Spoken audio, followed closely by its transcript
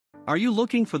Are you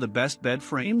looking for the best bed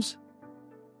frames?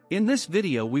 In this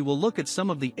video we will look at some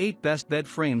of the 8 best bed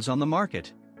frames on the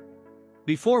market.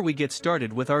 Before we get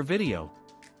started with our video,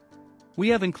 we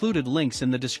have included links in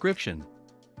the description,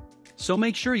 so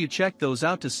make sure you check those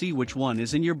out to see which one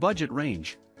is in your budget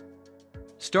range.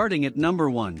 Starting at number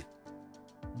 1.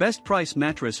 Best Price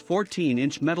Mattress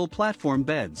 14-inch Metal Platform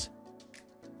Beds.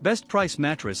 Best Price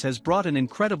Mattress has brought an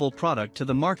incredible product to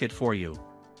the market for you.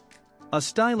 A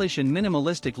stylish and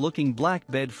minimalistic looking black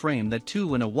bed frame that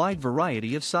too in a wide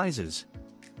variety of sizes.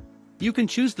 You can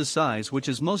choose the size which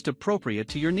is most appropriate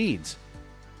to your needs.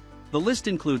 The list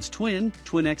includes twin,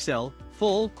 twin XL,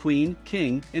 full, queen,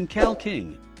 king, and cal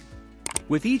king.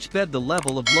 With each bed the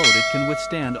level of load it can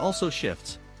withstand also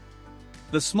shifts.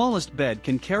 The smallest bed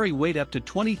can carry weight up to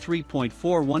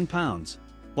 23.41 pounds,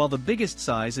 while the biggest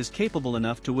size is capable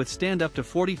enough to withstand up to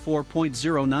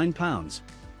 44.09 pounds.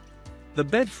 The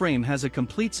bed frame has a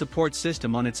complete support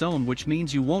system on its own, which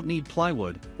means you won't need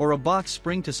plywood or a box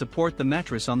spring to support the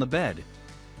mattress on the bed.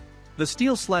 The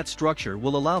steel slat structure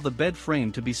will allow the bed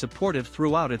frame to be supportive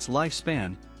throughout its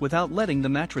lifespan, without letting the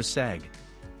mattress sag.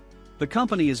 The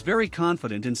company is very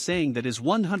confident in saying that it is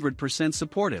 100%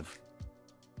 supportive.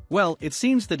 Well, it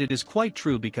seems that it is quite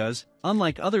true because,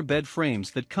 unlike other bed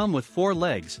frames that come with 4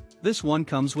 legs, this one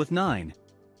comes with 9.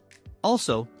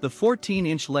 Also, the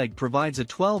 14-inch leg provides a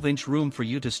 12-inch room for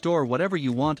you to store whatever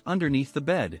you want underneath the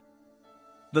bed.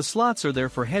 The slots are there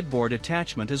for headboard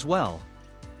attachment as well.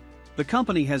 The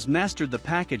company has mastered the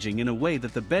packaging in a way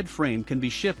that the bed frame can be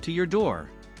shipped to your door.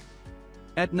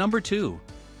 At number 2.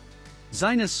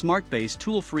 Zinus SmartBase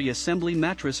Tool-Free Assembly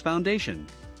Mattress Foundation.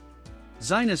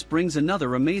 Zinus brings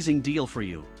another amazing deal for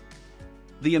you.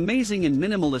 The amazing and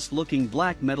minimalist-looking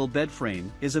black metal bed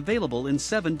frame is available in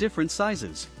 7 different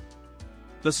sizes.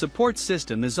 The support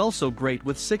system is also great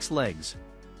with 6 legs.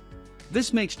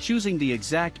 This makes choosing the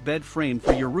exact bed frame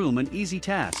for your room an easy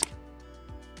task.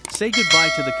 Say goodbye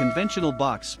to the conventional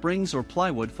box springs or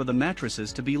plywood for the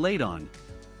mattresses to be laid on.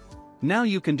 Now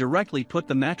you can directly put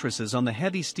the mattresses on the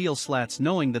heavy steel slats,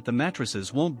 knowing that the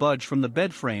mattresses won't budge from the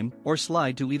bed frame or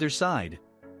slide to either side.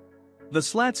 The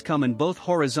slats come in both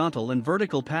horizontal and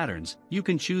vertical patterns, you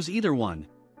can choose either one.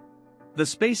 The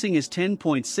spacing is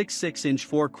 10.66 inch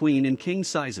for queen and king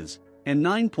sizes, and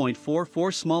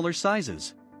 9.44 smaller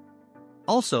sizes.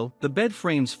 Also, the bed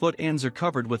frame's foot ends are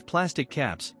covered with plastic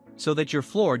caps, so that your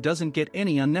floor doesn't get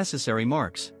any unnecessary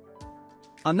marks.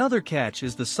 Another catch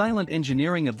is the silent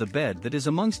engineering of the bed that is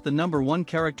amongst the number 1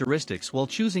 characteristics while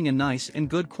choosing a nice and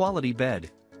good quality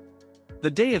bed. The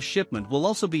day of shipment will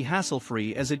also be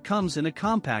hassle-free as it comes in a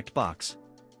compact box.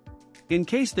 In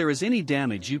case there is any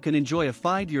damage, you can enjoy a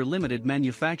 5-year limited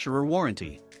manufacturer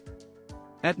warranty.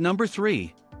 At number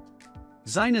 3.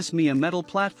 Zinus Mia Metal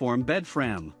Platform Bed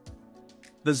Fram.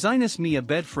 The Zinus Mia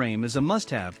bed frame is a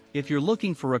must-have if you're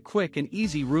looking for a quick and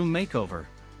easy room makeover.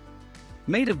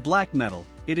 Made of black metal,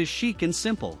 it is chic and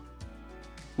simple.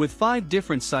 With 5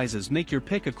 different sizes, make your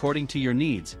pick according to your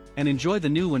needs, and enjoy the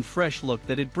new and fresh look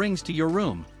that it brings to your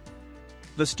room.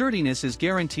 The sturdiness is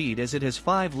guaranteed as it has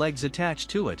 5 legs attached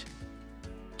to it.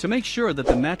 To make sure that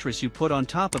the mattress you put on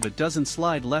top of it doesn't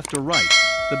slide left or right,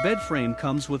 the bed frame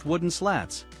comes with wooden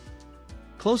slats.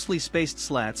 Closely spaced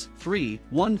slats, 4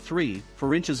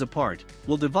 inches apart,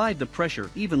 will divide the pressure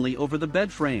evenly over the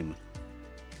bed frame.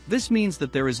 This means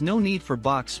that there is no need for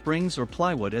box springs or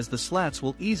plywood, as the slats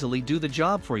will easily do the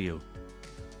job for you.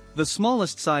 The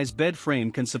smallest size bed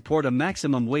frame can support a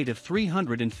maximum weight of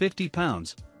 350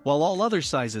 pounds, while all other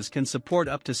sizes can support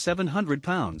up to 700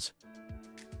 pounds.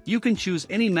 You can choose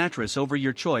any mattress over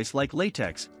your choice, like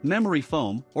latex, memory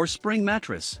foam, or spring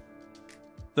mattress.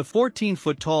 The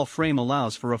 14-foot tall frame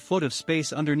allows for a foot of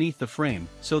space underneath the frame,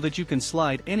 so that you can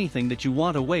slide anything that you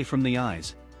want away from the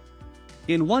eyes.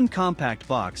 In one compact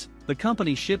box, the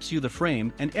company ships you the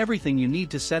frame and everything you need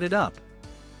to set it up.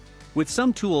 With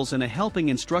some tools and a helping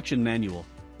instruction manual,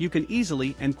 you can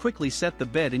easily and quickly set the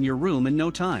bed in your room in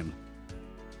no time.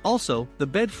 Also, the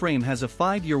bed frame has a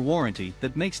 5-year warranty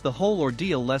that makes the whole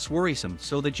ordeal less worrisome,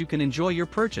 so that you can enjoy your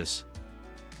purchase.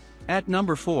 At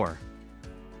number 4.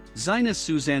 Zinus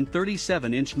Suzanne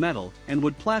 37-inch metal and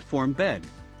wood platform bed.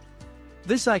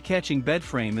 This eye-catching bed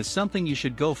frame is something you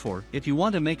should go for if you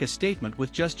want to make a statement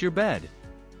with just your bed.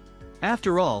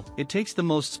 After all, it takes the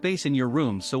most space in your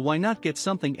room, so why not get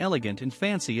something elegant and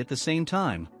fancy at the same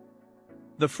time?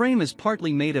 The frame is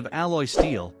partly made of alloy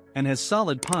steel, and has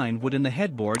solid pine wood in the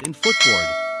headboard and footboard.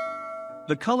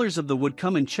 The colors of the wood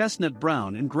come in chestnut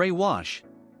brown and gray wash.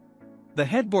 The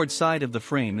headboard side of the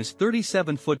frame is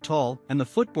 37 foot tall and the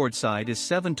footboard side is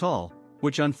 7 tall,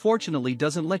 which unfortunately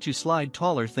doesn't let you slide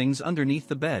taller things underneath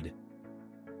the bed.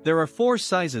 There are 4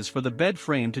 sizes for the bed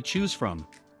frame to choose from.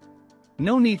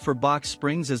 No need for box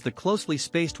springs, as the closely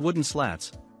spaced wooden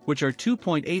slats, which are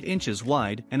 2.8 inches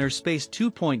wide and are spaced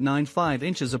 2.95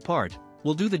 inches apart,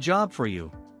 will do the job for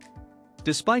you.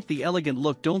 Despite the elegant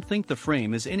look, don't think the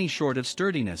frame is any short of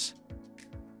sturdiness.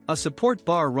 A support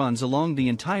bar runs along the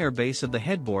entire base of the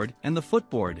headboard and the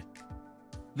footboard.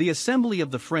 The assembly of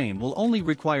the frame will only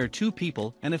require 2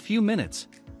 people and a few minutes.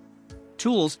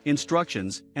 Tools,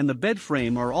 instructions, and the bed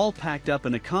frame are all packed up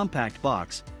in a compact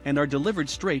box and are delivered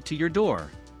straight to your door.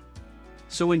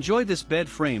 So enjoy this bed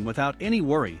frame without any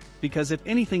worry, because if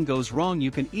anything goes wrong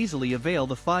you can easily avail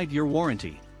the 5-year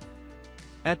warranty.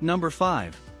 At number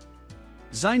 5.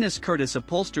 Zinus Curtis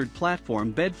Upholstered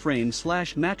Platform Bed Frame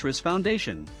 / Mattress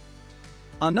Foundation.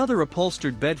 Another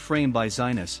upholstered bed frame by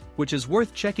Zinus, which is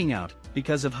worth checking out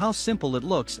because of how simple it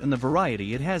looks and the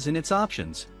variety it has in its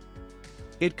options.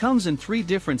 It comes in 3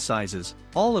 different sizes,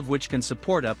 all of which can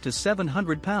support up to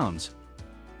 700 pounds.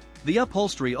 The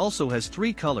upholstery also has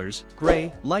 3 colors: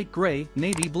 gray, light gray,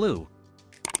 navy blue.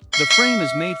 The frame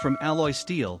is made from alloy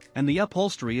steel, and the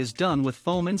upholstery is done with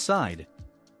foam inside.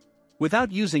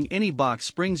 Without using any box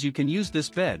springs you can use this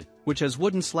bed, which has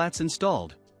wooden slats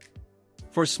installed.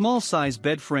 For small-size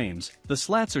bed frames, the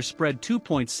slats are spread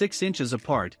 2.6 inches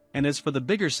apart, and as for the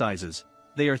bigger sizes,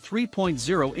 they are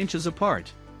 3.0 inches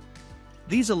apart.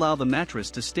 These allow the mattress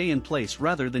to stay in place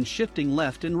rather than shifting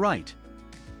left and right.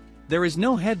 There is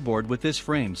no headboard with this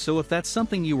frame, so if that's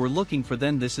something you were looking for,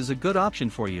 then this is a good option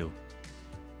for you.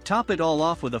 Top it all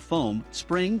off with a foam,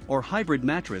 spring, or hybrid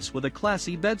mattress with a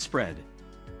classy bedspread.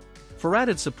 For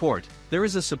added support, there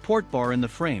is a support bar in the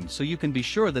frame, so you can be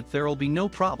sure that there will be no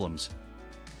problems.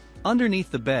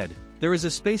 Underneath the bed, there is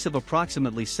a space of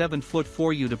approximately 7 foot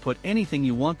for you to put anything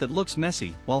you want that looks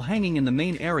messy while hanging in the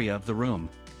main area of the room.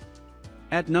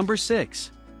 At number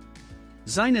 6.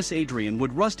 Zinus Adrian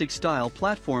Wood Rustic Style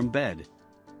Platform Bed.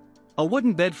 A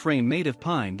wooden bed frame made of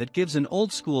pine that gives an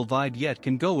old school vibe yet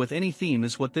can go with any theme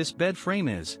is what this bed frame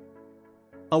is.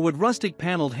 A wood rustic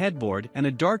paneled headboard and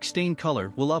a dark stain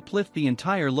color will uplift the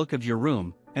entire look of your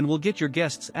room, and will get your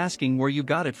guests asking where you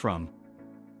got it from.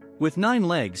 With 9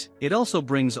 legs, it also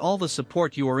brings all the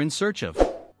support you are in search of.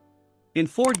 In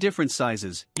 4 different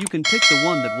sizes, you can pick the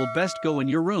one that will best go in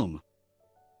your room.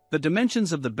 The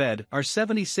dimensions of the bed are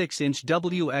 76-inch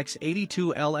WX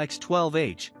 82LX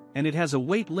 12H, and it has a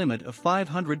weight limit of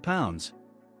 500 pounds.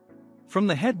 From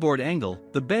the headboard angle,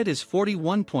 the bed is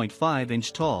 41.5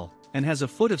 inch tall, and has a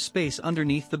foot of space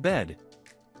underneath the bed.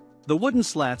 The wooden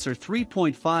slats are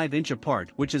 3.5 inch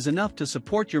apart, which is enough to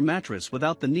support your mattress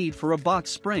without the need for a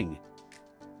box spring.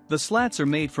 The slats are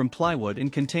made from plywood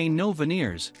and contain no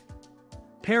veneers.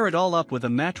 Pair it all up with a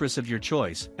mattress of your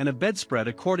choice and a bedspread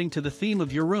according to the theme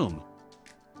of your room.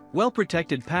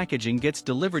 Well-protected packaging gets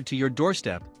delivered to your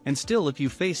doorstep, and still, if you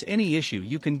face any issue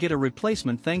you can get a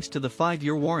replacement thanks to the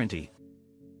 5-year warranty.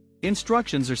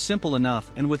 Instructions are simple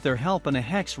enough, and with their help and a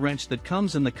hex wrench that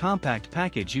comes in the compact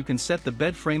package you can set the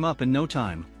bed frame up in no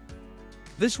time.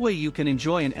 This way you can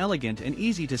enjoy an elegant and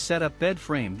easy to set up bed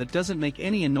frame that doesn't make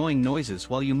any annoying noises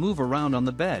while you move around on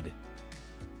the bed.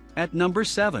 At number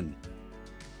 7.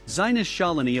 Zinus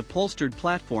Shalini Upholstered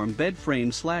Platform Bed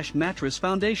Frame / Mattress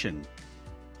Foundation.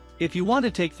 If you want to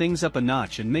take things up a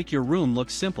notch and make your room look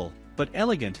simple, but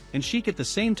elegant and chic at the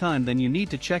same time, then you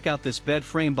need to check out this bed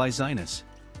frame by Zinus.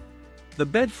 The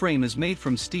bed frame is made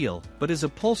from steel, but is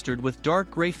upholstered with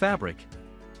dark gray fabric.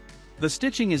 The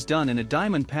stitching is done in a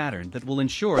diamond pattern that will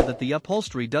ensure that the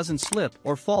upholstery doesn't slip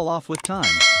or fall off with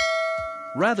time.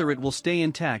 Rather, it will stay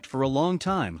intact for a long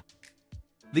time.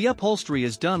 The upholstery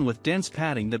is done with dense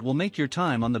padding that will make your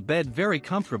time on the bed very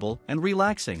comfortable and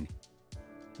relaxing.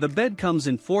 The bed comes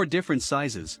in 4 different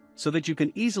sizes, so that you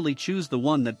can easily choose the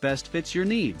one that best fits your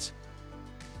needs.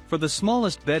 For the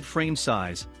smallest bed frame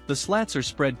size, the slats are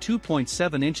spread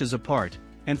 2.7 inches apart,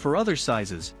 and for other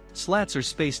sizes, slats are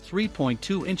spaced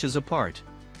 3.2 inches apart.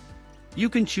 You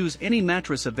can choose any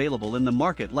mattress available in the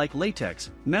market, like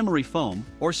latex, memory foam,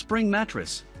 or spring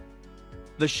mattress.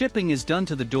 The shipping is done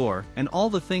to the door, and all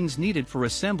the things needed for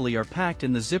assembly are packed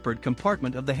in the zippered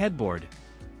compartment of the headboard.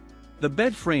 The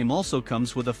bed frame also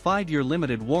comes with a 5-year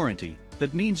limited warranty.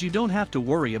 That means you don't have to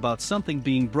worry about something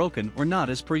being broken or not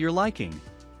as per your liking.